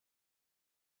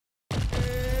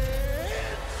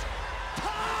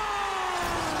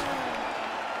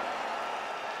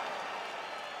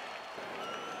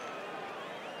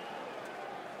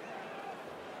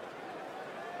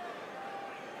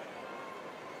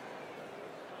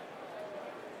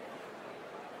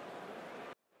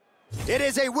It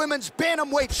is a women's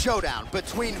bantamweight showdown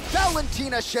between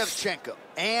Valentina Shevchenko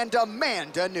and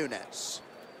Amanda Nunes.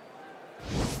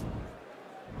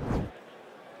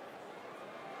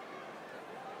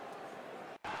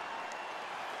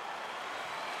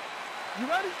 You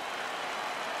ready?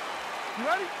 You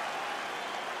ready?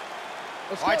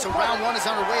 All right, so round one is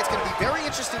underway. It's going to be very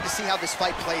interesting to see how this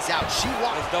fight plays out. She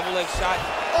won. Nice double leg shot.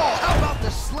 Oh, how about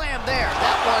the slam there?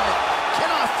 That one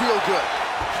cannot feel good.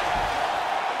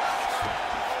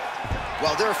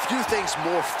 Well, there are few things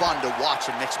more fun to watch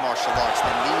in mixed martial arts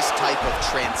than these type of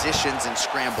transitions and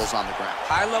scrambles on the ground.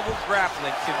 High-level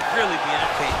grappling can really be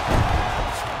entertaining.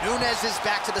 Nunes is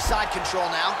back to the side control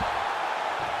now.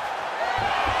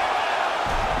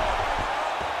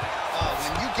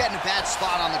 When you get in a bad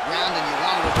spot on the ground and you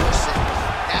want to reverse it,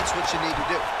 that's what you need to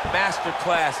do.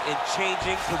 Masterclass in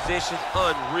changing position,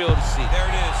 unreal to see. There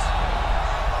it is.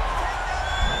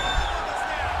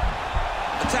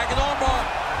 Attacking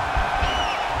armbar.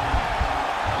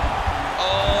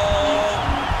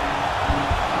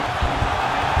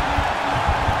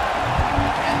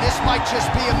 This might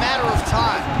just be a matter of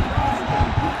time.